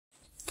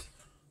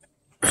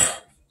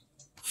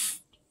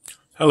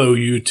Hello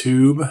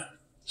YouTube.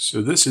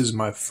 So this is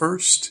my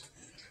first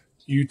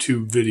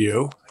YouTube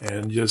video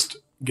and just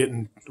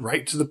getting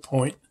right to the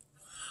point.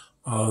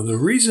 The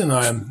reason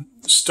I'm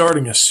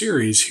starting a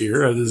series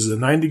here, this is a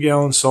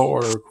 90-gallon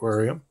saltwater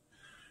aquarium,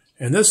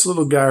 and this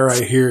little guy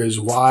right here is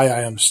why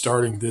I am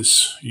starting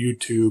this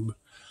YouTube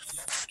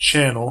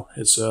channel.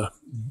 It's a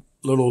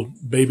little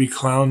baby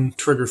clown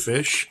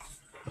triggerfish.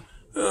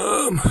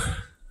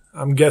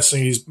 I'm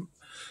guessing he's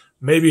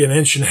maybe 1.5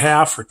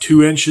 inches or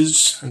 2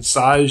 inches in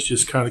size,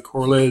 just kind of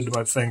correlated to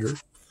my finger.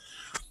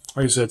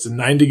 Like I said, it's a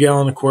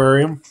 90-gallon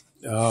aquarium.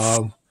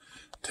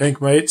 Tank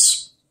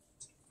mates.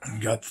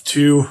 Got the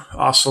two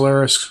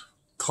Ocellaris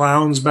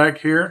clowns back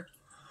here.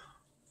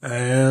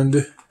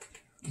 And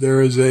there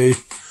is a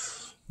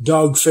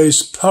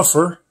dog-faced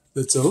puffer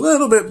that's a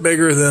little bit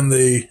bigger than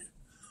the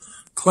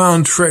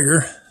clown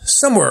trigger,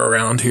 somewhere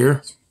around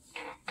here.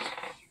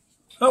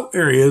 Oh,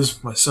 there he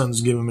is. My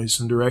son's giving me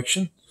some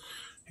direction.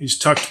 He's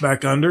tucked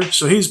back under,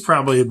 so he's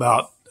probably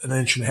about 1.5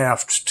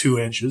 inches to 2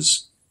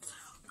 inches.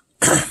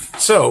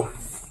 So,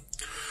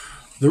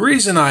 the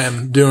reason I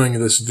am doing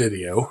this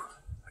video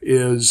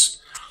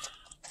is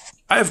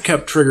I have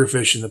kept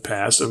triggerfish in the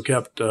past. I've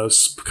kept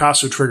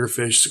Picasso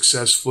triggerfish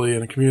successfully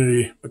in a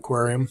community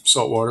aquarium,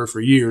 saltwater,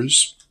 for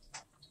years.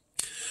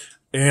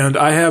 And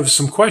I have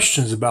some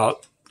questions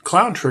about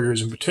clown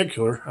triggers in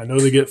particular. I know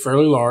they get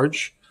fairly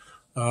large.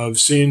 I've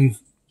seen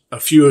a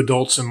few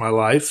adults in my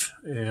life,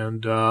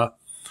 and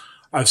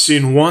I've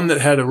seen one that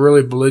had a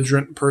really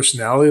belligerent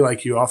personality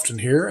like you often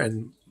hear,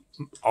 and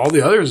all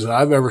the others that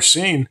I've ever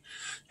seen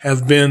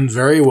have been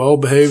very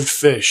well-behaved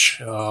fish.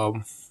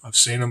 I've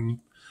seen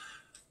them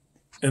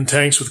in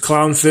tanks with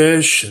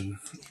clownfish and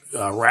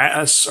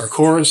wrasse,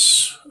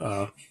 arcturus,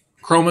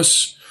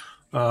 chromis,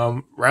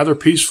 rather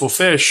peaceful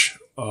fish.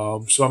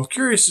 So I'm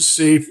curious to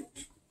see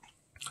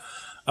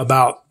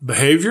about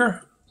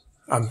behavior.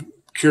 I'm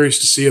curious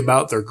to see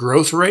about their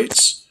growth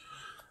rates.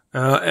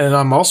 And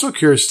I'm also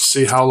curious to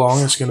see how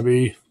long it's going to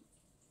be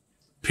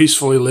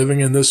peacefully living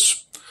in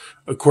this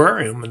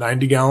aquarium, a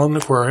 90-gallon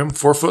aquarium,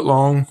 4 foot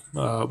long.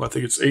 I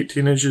think it's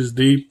 18 inches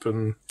deep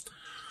and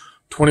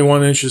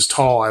 21 inches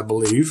tall, I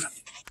believe.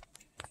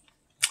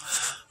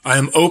 I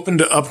am open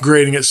to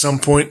upgrading at some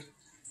point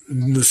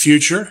in the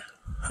future.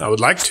 I would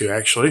like to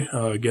actually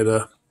get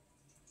a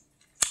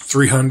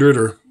 300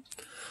 or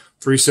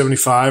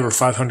 375 or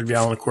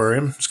 500-gallon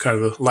aquarium. It's kind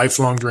of a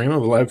lifelong dream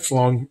of a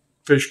lifelong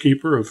fish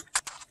keeper of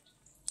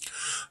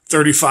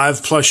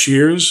 35 plus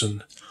years.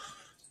 And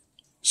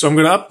so I'm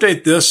going to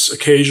update this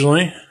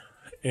occasionally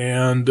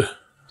and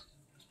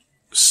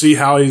see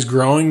how he's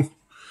growing,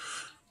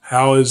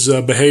 how his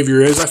behavior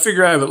is. I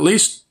figure I have at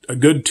least a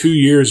good 2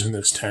 years in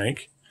this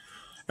tank.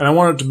 And I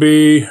want it to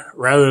be,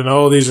 rather than,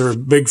 oh, these are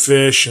big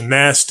fish and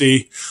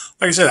nasty,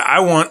 like I said,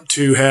 I want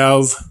to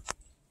have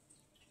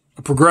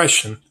a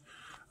progression,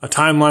 a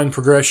timeline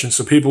progression,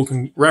 so people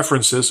can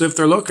reference this if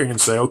they're looking and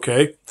say,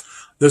 okay,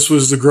 this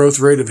was the growth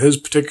rate of his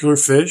particular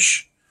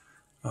fish.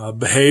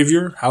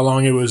 Behavior, how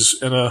long it was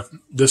in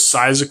this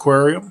size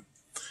aquarium,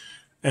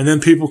 and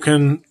then people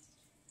can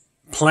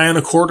plan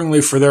accordingly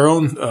for their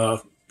own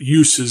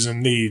uses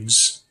and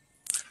needs.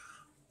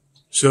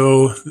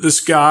 So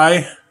this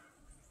guy,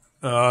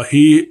 I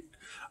feed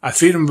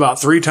him about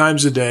 3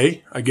 times a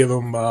day. I give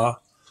him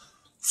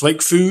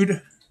flake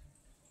food,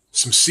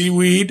 some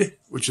seaweed,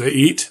 which they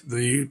eat.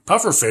 The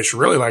pufferfish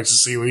really likes the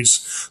seaweed,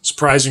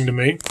 surprising to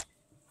me.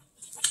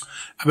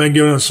 I've been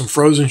giving him some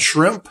frozen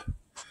shrimp.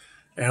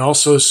 And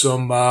also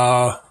some,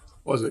 krill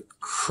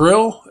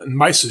and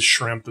mysis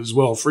shrimp as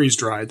well,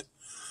 freeze-dried.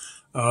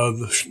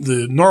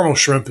 The normal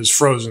shrimp is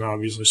frozen,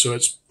 obviously, so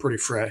it's pretty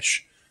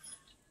fresh.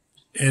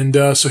 And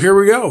so here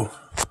we go.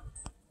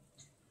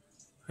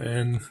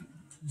 And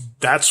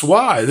that's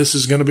why this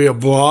is going to be a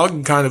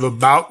vlog kind of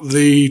about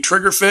the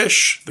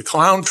triggerfish, the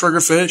clown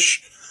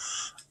triggerfish,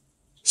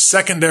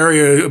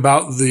 secondary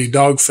about the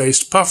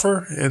dog-faced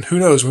puffer, and who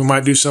knows, we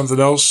might do something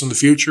else in the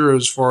future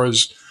as far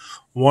as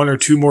 1 or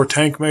 2 more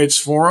tank mates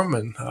for them,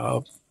 and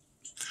a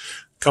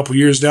couple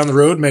years down the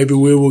road, maybe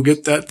we will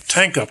get that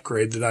tank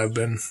upgrade that I've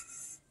been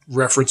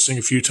referencing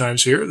a few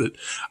times here that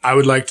I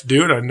would like to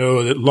do. And I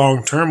know that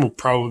long term will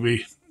probably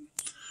be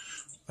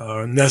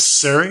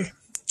necessary.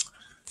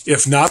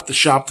 If not, the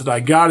shop that I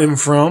got him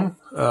from,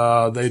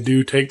 they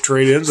do take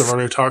trade-ins. I've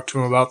already talked to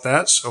him about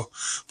that. So,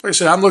 like I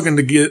said, I'm looking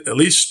to get at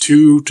least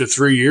 2 to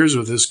 3 years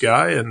with this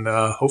guy, and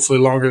hopefully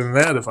longer than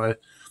that if I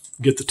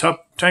get the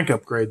tank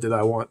upgrade that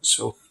I want.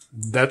 So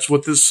that's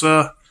what this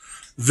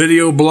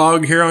video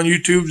blog here on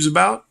YouTube is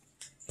about.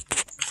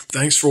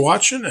 Thanks for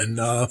watching, and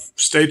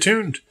stay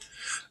tuned.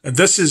 And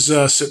this is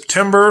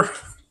September,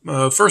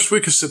 first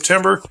week of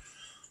September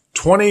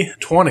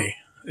 2020,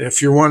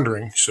 if you're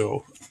wondering.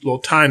 So, a little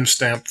time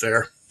stamp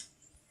there.